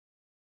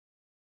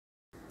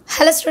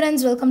Hello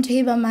students, welcome to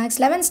Hiba Max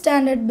 11th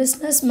Standard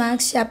Business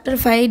Max Chapter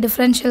 5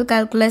 Differential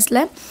Calculus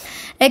la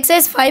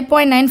exercise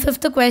 5.9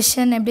 fifth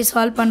question எப்படி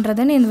solve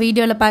பண்றதுன்னு இந்த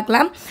வீடியோல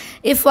பார்க்கலாம்.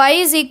 If y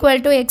is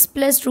equal to x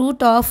plus root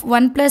of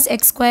 1 plus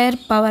x square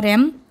power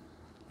m,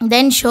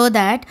 then show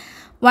that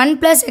 1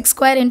 plus x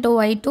square into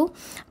y2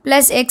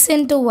 plus x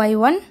into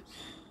y1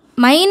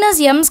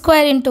 minus m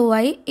square into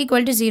y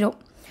equal to 0.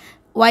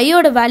 y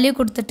ஓட value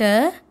கொடுத்துட்டு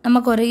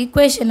நமக்கு ஒரு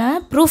ஈக்குவேஷனை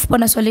proof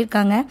பண்ண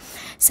சொல்லியிருக்காங்க.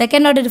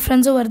 Second order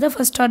டிஃப்ரென்ஸும் வருது,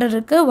 first order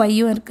இருக்குது,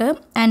 ஒய்யும் இருக்குது.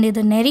 அண்ட்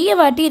இது நிறைய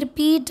வாட்டி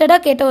ரிப்பீட்டடாக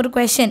கேட்ட ஒரு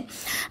கொஷின்,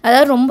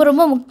 அதாவது ரொம்ப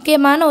ரொம்ப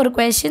முக்கியமான ஒரு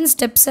கொஷின்.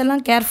 ஸ்டெப்ஸ்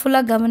எல்லாம்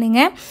கேர்ஃபுல்லாக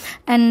கவனிங்க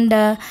அண்ட்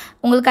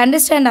உங்களுக்கு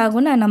அண்டர்ஸ்டாண்ட்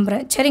ஆகும்னு நான்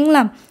நம்புகிறேன்.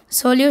 சரிங்களா?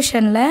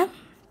 சொல்யூஷனில்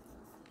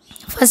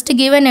ஃபஸ்ட்டு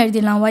கிவன்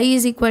எழுதிடலாம். y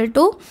is equal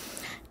to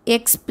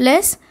x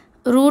plus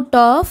root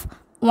of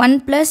 1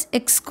 plus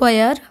x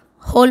square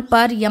whole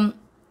power m.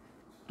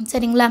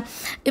 சரிங்களா?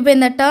 இப்போ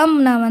இந்த டேர்ம்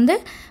நான் வந்து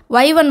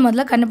y1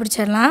 முதல்ல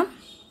கண்டுபிடிச்சிடலாம்.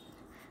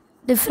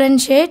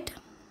 Differentiate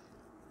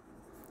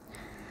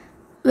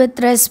with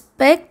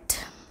respect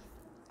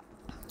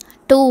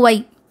to y.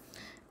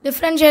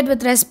 Differentiate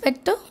with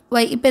respect to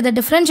y. இப்போ இதை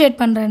டிஃப்ரென்ஷியேட்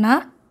பண்ணுறேன்னா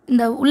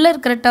இந்த உள்ளே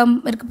இருக்கிற டேர்ம்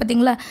இருக்குது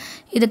பார்த்தீங்களா,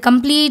 இது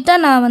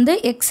கம்ப்ளீட்டாக நான் வந்து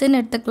எக்ஸுன்னு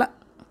எடுத்துக்கலாம்.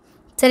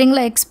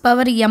 சரிங்களா? X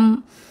power M.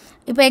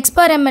 இப்போ எக்ஸ்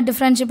பவர் எம்மை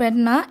டிஃப்ரென்ஷியேட்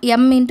பண்ணா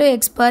M into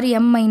X power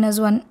M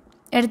minus 1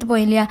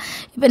 எடுத்துப்போம் இல்லையா?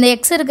 இப்போ இந்த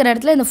எக்ஸ் இருக்கிற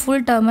இடத்துல இந்த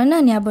ஃபுல் டேர்ம்னு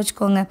ஞாபகம்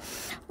வச்சுக்கோங்க.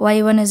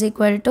 y1 is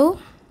equal to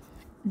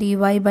dy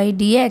by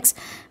dx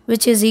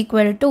which is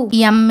equal to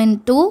m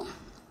into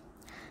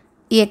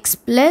x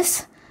plus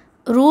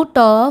root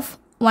of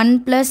 1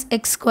 plus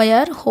x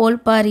square whole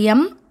power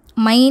m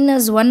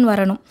minus 1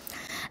 வரணும்.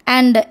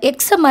 அண்ட்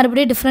எக்ஸை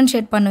மறுபடியும்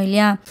டிஃப்ரென்ஷியேட் பண்ணும்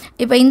இல்லையா?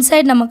 இப்போ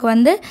இன்சைட் நமக்கு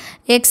வந்து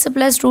X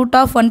plus root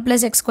of 1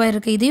 plus X square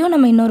இருக்குது. இதையும்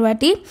நம்ம இன்னொரு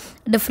வாட்டி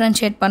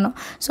டிஃப்ரென்ஷியேட் பண்ணோம்.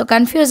 ஸோ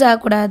கன்ஃபியூஸ்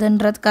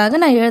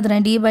ஆகக்கூடாதுன்றதுக்காக நான்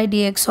எழுதுகிறேன் D by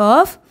dx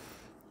of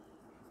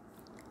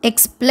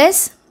X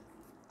plus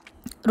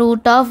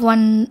root of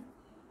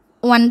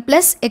 1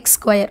 plus X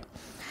square.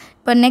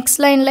 இப்போ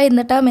நெக்ஸ்ட் லைனில்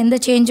இந்த டேர்ம் எந்த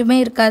சேஞ்சுமே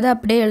இருக்காது,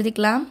 அப்படியே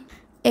எழுதிக்கலாம்.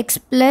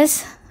 X plus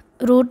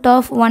root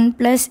of 1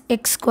 plus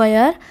X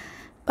square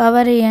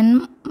power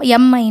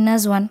M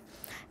minus 1.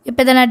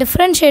 இப்போ இதை நான்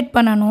டிஃப்ரென்ஷியேட்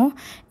பண்ணணும்.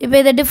 இப்போ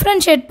இதை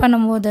டிஃப்ரென்ஷியேட்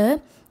பண்ணும்போது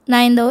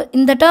நான்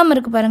இந்த டேர்ம்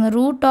இருக்குது பாருங்கள்,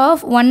 root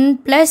of 1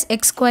 plus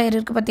X square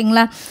இருக்குது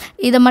பார்த்தீங்களா,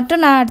 இதை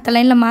மட்டும் நான் அடுத்த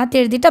லைனில் மாற்றி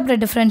எழுதிட்டு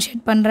அப்புறம்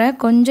டிஃப்ரென்ஷியேட் பண்ணுறேன்.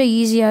 கொஞ்சம்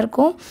ஈஸியாக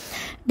இருக்கும்.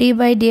 D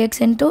by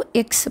dx into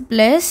X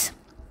plus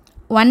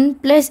 1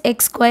 plus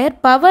X square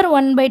power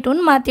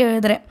 1/2ன்னு மாற்றி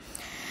எழுதுகிறேன்.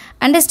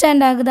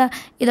 அண்டர்ஸ்டாண்ட் ஆகுதா?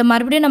 இதை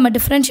மறுபடியும் நம்ம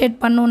டிஃப்ரென்ஷியேட்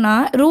பண்ணோன்னா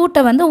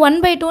ரூட்டை வந்து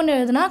 1/2ன்னு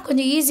எழுதுனா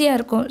கொஞ்சம் ஈஸியாக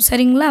இருக்கும்.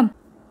 சரிங்களா?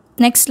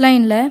 நெக்ஸ்ட்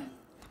லைனில்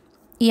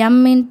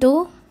m into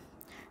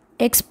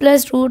x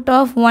plus root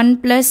of 1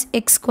 plus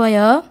x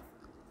square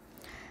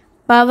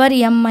power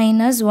m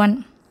minus 1.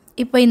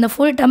 இப்போ இந்த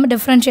ஃபுல் டேர்ம்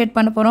டிஃப்ரென்ஷியேட்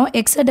பண்ண போகிறோம்.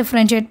 எக்ஸை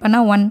டிஃப்ரென்ஷியேட்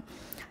பண்ணால் 1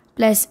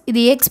 ப்ளஸ்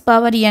இது எக்ஸ்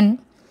பவர் n.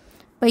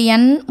 இப்போ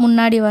n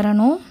முன்னாடி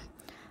வரணும்.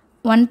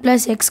 1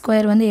 ப்ளஸ் எக்ஸ்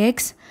ஸ்கொயர் வந்து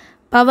எக்ஸ்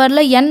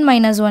பவரில் n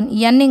மைனஸ் 1.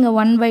 n இங்கே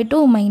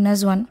 1/2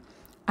 மைனஸ் 1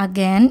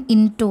 அகேன்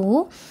இன்டூ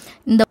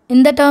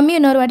இந்த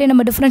டேர்மையும் இன்னொரு வாட்டி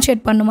நம்ம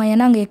டிஃப்ரென்ஷியேட் பண்ணுமா,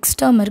 ஏன்னா அங்கே எக்ஸ்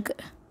டேர்ம்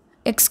இருக்குது.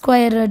 எக்ஸ்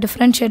ஸ்கொயர்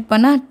டிஃப்ரென்ஷியேட்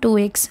பண்ணால்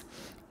 2x.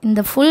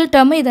 இந்த ஃபுல்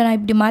டேர்மை இதை நான்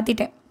இப்படி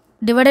மாற்றிட்டேன்.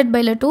 டிவைடட்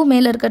பையில் 2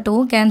 மேலே இருக்க 2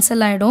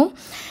 கேன்சல் ஆகிடும்.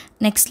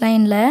 நெக்ஸ்ட்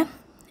லைனில்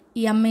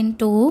m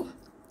into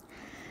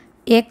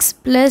X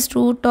plus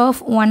root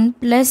of 1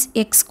 plus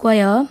X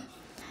square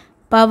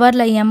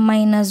பவரில் m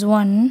மைனஸ்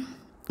 1.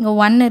 இங்கே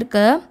 1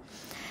 இருக்குது.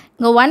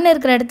 இங்கே 1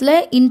 இருக்கிற இடத்துல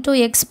இன்டூ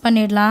எக்ஸ்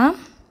பண்ணிடலாம்.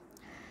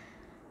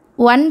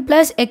 1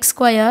 plus X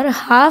square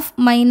half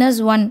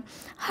minus 1.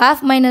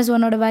 Half minus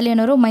 1ஓட value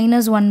என்ன வரும்?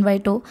 மைனஸ்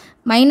 1/2.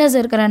 மைனஸ்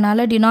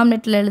இருக்கிறனால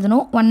டினாமினேட்டரில்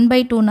எழுதணும்,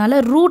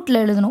 1/2னால ரூட்டில்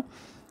எழுதணும்.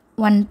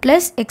 1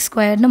 ப்ளஸ் எக்ஸ்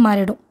ஸ்கொயர்னு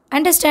மாறிடும்.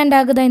 அண்டர்ஸ்டாண்ட்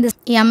ஆகுதா? இந்த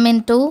m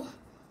into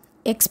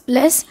X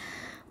plus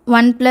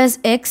 1 plus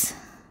X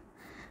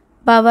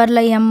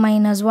பவரில் m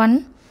மைனஸ் 1.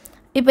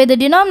 இப்போ இது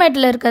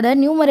டினாமினேட்டரில் இருக்கிறத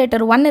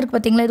நியூமரேட்டர் 1 இருக்குது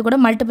பார்த்தீங்களா, இது கூட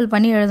மல்டிபிள்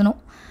பண்ணி எழுதணும்.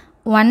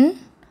 1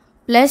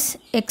 plus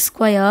X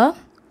square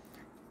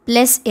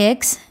plus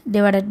X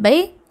divided by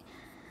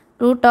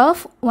root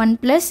of 1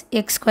 plus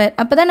X square.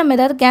 அப்போ தான் நம்ம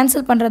ஏதாவது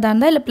கேன்சல் பண்ணுறதா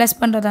இருந்தால் இல்லை ப்ளஸ்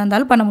பண்ணுறதா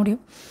இருந்தாலும் பண்ண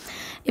முடியும்.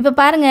 இப்போ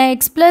பாருங்கள்,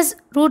 X plus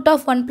root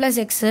of 1 plus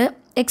x,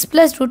 X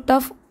plus root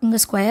of இங்கே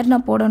ஸ்கொயர்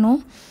நான் போடணும்.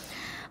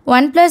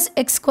 1 ப்ளஸ்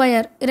எக்ஸ்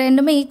ஸ்கொயர்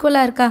ரெண்டுமே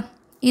ஈக்குவலாக இருக்கா?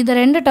 இது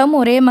ரெண்டு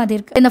டேர்மும் ஒரே மாதிரி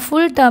இருக்குது. இந்த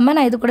ஃபுல் டேர்மை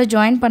நான் இது கூட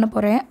ஜாயின் பண்ண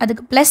போகிறேன்.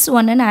 அதுக்கு ப்ளஸ்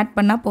 1ன்னு ஆட்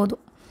பண்ணால்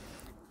போதும்.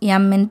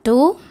 m into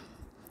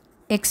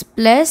X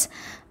plus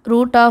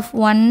root of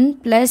 1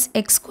 plus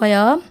X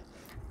square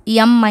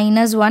m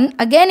minus 1.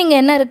 Again இங்கே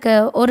என்ன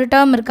இருக்குது? ஒரு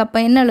டேர்ம் இருக்குது. அப்போ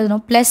என்ன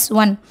எழுதணும்? ப்ளஸ்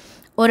 1.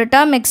 ஒரு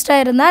டேர்ம் எக்ஸ்ட்ரா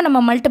இருந்தால் நம்ம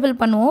மல்டிபிள்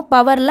பண்ணுவோம்,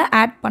 பவரில்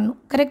ஆட் பண்ணுவோம்.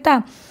 கரெக்டாக?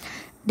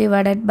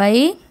 Divided by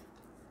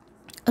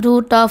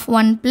root of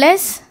 1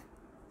 plus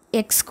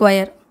X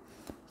square.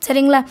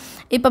 சரிங்களா?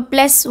 இப்போ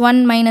ப்ளஸ்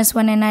 1 மைனஸ்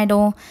 1 என்ன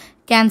ஆகிடும்?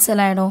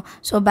 கேன்சல் ஆகிடும்.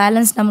 ஸோ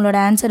பேலன்ஸ் நம்மளோட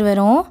ஆன்சர்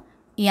வரும்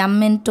m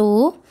into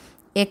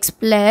X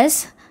plus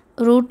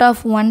root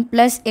of 1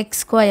 plus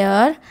X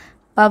square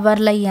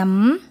பவரில் m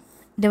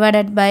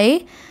divided by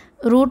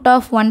root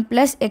of 1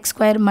 plus x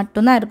square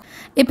மட்டும்தான் இருக்கும்.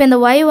 இப்போ இந்த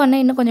y1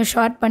 இன்னும் கொஞ்சம்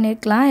ஷார்ட்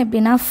பண்ணியிருக்கலாம்.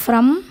 எப்படின்னா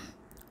from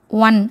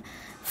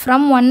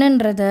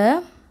 1ன்றது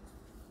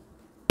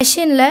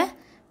கொஷினில்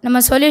நம்ம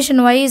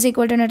solution y is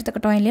equal to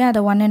எடுத்துக்கிட்டோம் இல்லையா,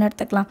 அதை 1ன்னு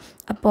எடுத்துக்கலாம்.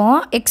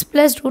 அப்போது x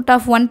plus root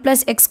of 1 plus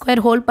x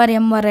square whole per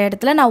m வர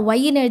இடத்துல நான்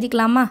yன்னு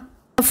எழுதிக்கலாமா?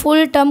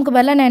 ஃபுல் டேர்முக்கு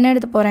பதிலாக நான் என்ன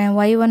எடுத்து போகிறேன்,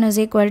 y1 is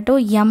equal to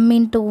m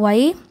into y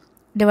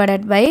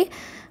divided by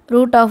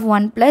root of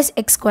 1 plus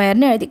x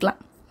squareன்னு எழுதிக்கலாம்.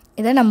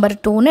 இதை நம்பர்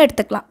 2ன்னு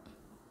எடுத்துக்கலாம்.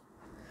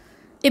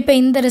 இப்போ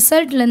இந்த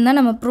ரிசல்ட்லேருந்து தான்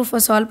நம்ம ப்ரூஃபை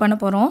சால்வ் பண்ண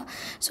போகிறோம்.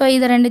 ஸோ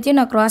இதை ரெண்டுத்தையும்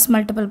நான் க்ராஸ்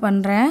மல்டிபிள்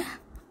பண்ணுறேன்.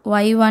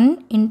 y1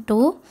 into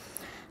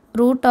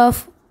root of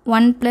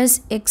 1 plus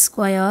x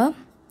square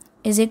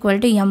is equal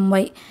to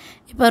my.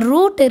 இப்போ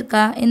ரூட்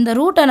இருக்கா, இந்த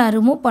ரூட்டை நான்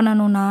ரிமூவ்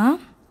பண்ணணும்னா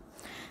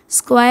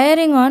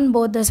squaring on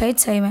both the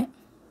sides செய்வேன்.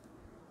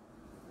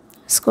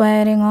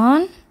 ஸ்கொயரிங்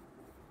ஆன்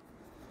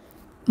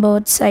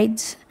போத்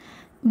சைட்ஸ்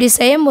இப்படி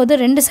செய்யும்போது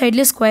ரெண்டு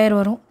சைட்லேயும் ஸ்கொயர்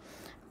வரும்.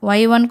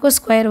 y1க்கும்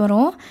ஸ்கொயர்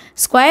வரும்.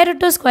 Square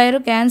route square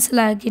root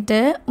cancel ஆக்கிட்டு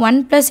 1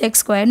 ப்ளஸ்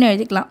எக்ஸ் ஸ்கொயர்னு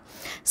எழுதிக்கலாம்.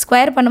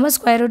 ஸ்கொயர் பண்ணும்போது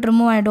ஸ்கொயர் ரூட்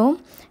ரிமூவ் ஆகிடும்.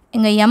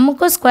 இங்கே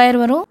எம்முக்கும் ஸ்கொயர்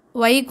வரும்,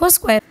 ஒய்க்கும்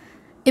ஸ்கொயர்.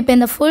 இப்போ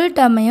இந்த ஃபுல்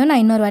டேர்மையும்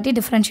நான் இன்னொரு வாட்டி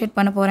டிஃப்ரென்ஷியேட்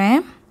பண்ண போகிறேன்.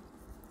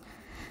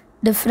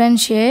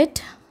 Differentiate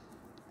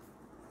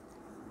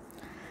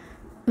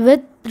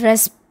with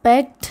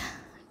respect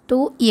to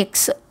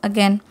X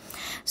again.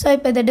 So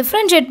இப்போ இதை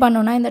டிஃப்ரென்ஷியேட்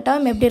பண்ணோன்னா இந்த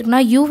டேர்ம் எப்படி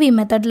இருக்குன்னா யூவி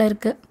மெத்தடில்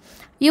இருக்குது.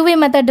 யூவி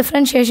மெத்தட்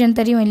டிஃப்ரென்ஷியேஷன்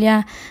தெரியும் இல்லையா,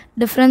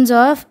 difference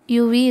of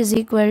UV is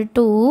equal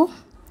to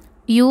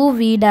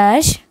UV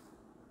dash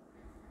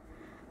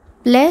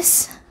plus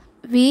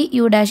we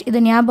you dash. இது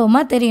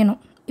ஞாபகமாக தெரியணும்.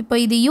 இப்போ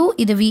இது யூ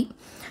இது வி,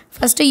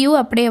 ஃபஸ்ட்டு யூ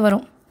அப்படியே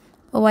வரும்.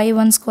 இப்போ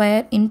y1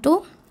 square into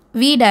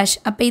V dash.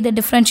 அப்போ இதை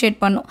டிஃப்ரென்ஷியேட்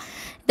பண்ணணும்.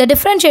 இதை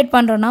டிஃப்ரென்ஷியேட்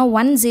பண்ணுறோன்னா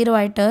 1 0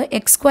 ஆகிட்டு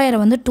எக்ஸ் ஸ்கொயரை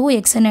வந்து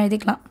 2xன்னு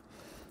எழுதிக்கலாம்.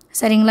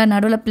 சரிங்களா,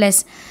 நடுவில் ப்ளஸ்.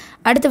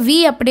 அடுத்து வி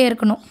அப்படியே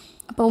இருக்கணும்.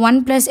 அப்போ 1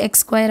 ப்ளஸ்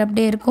எக்ஸ் ஸ்கொயர்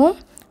அப்படியே இருக்கும்.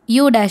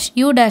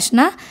 யூ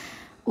டேஷ்னா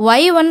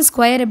y1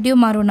 ஸ்கொயர்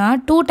எப்படியும் மாறும்னா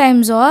 2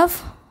 times ஆஃப்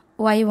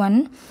y1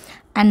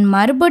 அண்ட்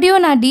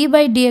மறுபடியும் நான் d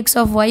by dx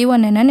of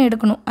y1 என்னன்னு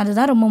எடுக்கணும்.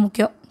 அதுதான் ரொம்ப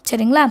முக்கியம்.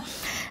 சரிங்களா,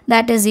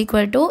 that is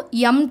equal to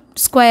m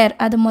square.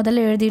 அது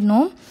முதல்ல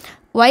எழுதிடணும்.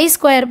 y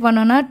ஸ்கொயர்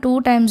பண்ணோன்னா 2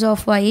 times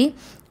ஆஃப் y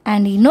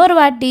அண்ட் இன்னொரு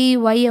வாட்டி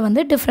yயை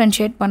வந்து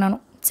டிஃப்ரென்ஷியேட்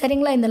பண்ணணும்.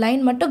 சரிங்களா, இந்த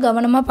லைன் மட்டும்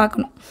கவனமாக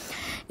பார்க்கணும்.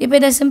 இப்போ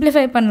இதை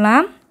சிம்பிளிஃபை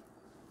பண்ணலாம்.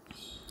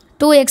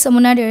 2x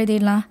முன்னாடி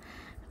எழுதிடலாம்.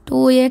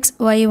 2x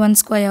y1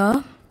 square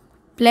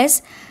plus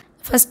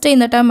first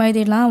இந்த டேர்ம்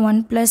எழுதிடலாம். 1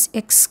 plus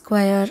X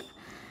square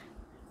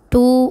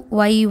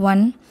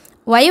 2y1.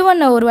 y1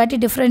 ஒரு வாட்டி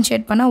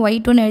டிஃப்ரென்ஷியேட் பண்ணால்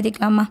y2ன்னு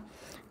எழுதிக்கலாமா.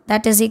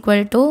 That is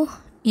equal to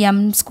m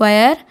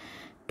square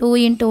 2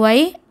 into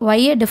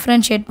yயை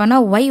differentiate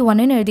பண்ணால்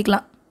y1ன்னு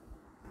எழுதிக்கலாம்.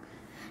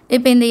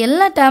 இப்போ இந்த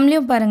எல்லா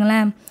டேர்ம்லேயும்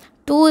பாருங்களேன்,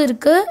 2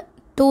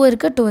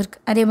 இருக்குது.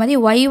 அதே மாதிரி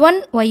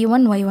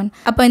y1.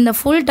 அப்போ இந்த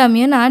ஃபுல்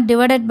டேர்மையும் நான்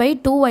டிவைடட் பை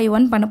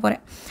 2y1 பண்ண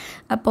போகிறேன்.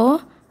 அப்போது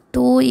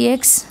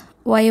 2x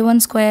y1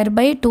 square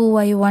by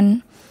 2y1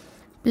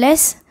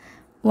 plus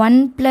 1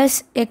 plus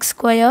X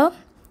square.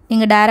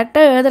 நீங்கள்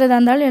டைரெக்டாக எழுதுறதா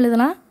இருந்தாலும்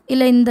எழுதலாம்,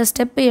 இல்லை இந்த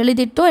ஸ்டெப்பு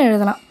எழுதிட்டும்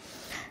எழுதலாம்.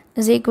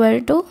 Is equal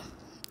to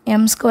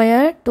M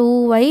square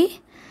 2y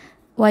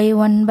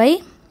y1 by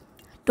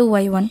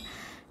 2y1.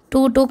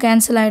 2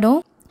 cancel ஆகிடும்.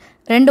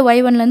 2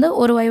 y1லேருந்து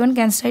ஒரு y1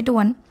 கேன்சல் ஆகிட்டு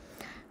 1.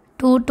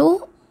 2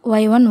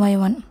 y1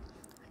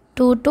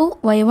 2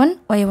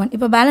 y1.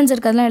 இப்போ பேலன்ஸ்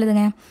இருக்கிறதுலாம்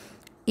எழுதுங்க.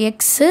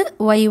 எக்ஸு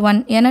y1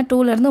 ஏன்னா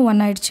 2லேருந்து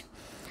 1 ஆகிடுச்சு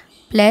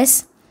plus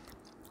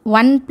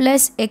 1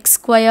 plus X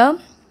square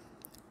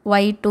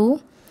y2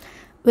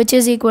 which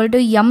is equal to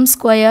m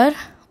square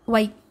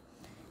y.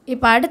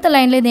 இப்போ அடுத்த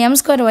லைனில் இந்த m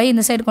ஸ்கொயர் y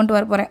இந்த சைடு கொண்டு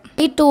வர போகிறேன்.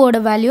 y2ஓட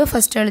வேல்யூ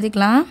ஃபஸ்ட்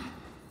எழுதிக்கலாம்.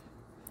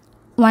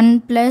 1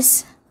 plus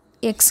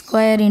X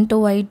square into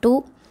y2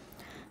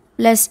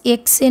 plus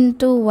X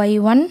into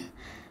y1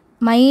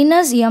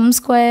 minus m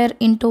square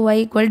into y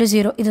equal to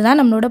 0. இதுதான்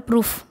நம்மளோட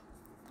ப்ரூஃப்.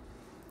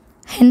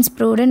 ஹென்ஸ்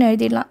ப்ரூவ்டுன்னு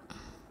எழுதிடலாம்.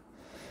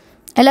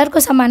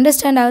 எல்லாருக்கும் சம்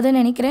அண்டர்ஸ்டாண்ட் ஆகுதுன்னு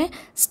நினைக்கிறேன்.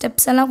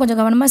 ஸ்டெப்ஸ் எல்லாம் கொஞ்சம்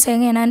கவனமாக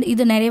செய்யுங்க, ஏன்னா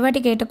இது நிறைய வாட்டி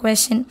கேட்ட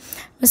கொஸ்டின்.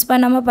 மிஸ்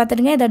பண்ணாமல்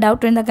பார்த்துடுங்க. இதை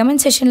டவுட் இருந்தால்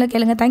கமெண்ட் செஷனில்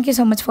கேளுங்க. தேங்க்யூ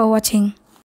ஸோ மச் ஃபார் வாட்சிங்.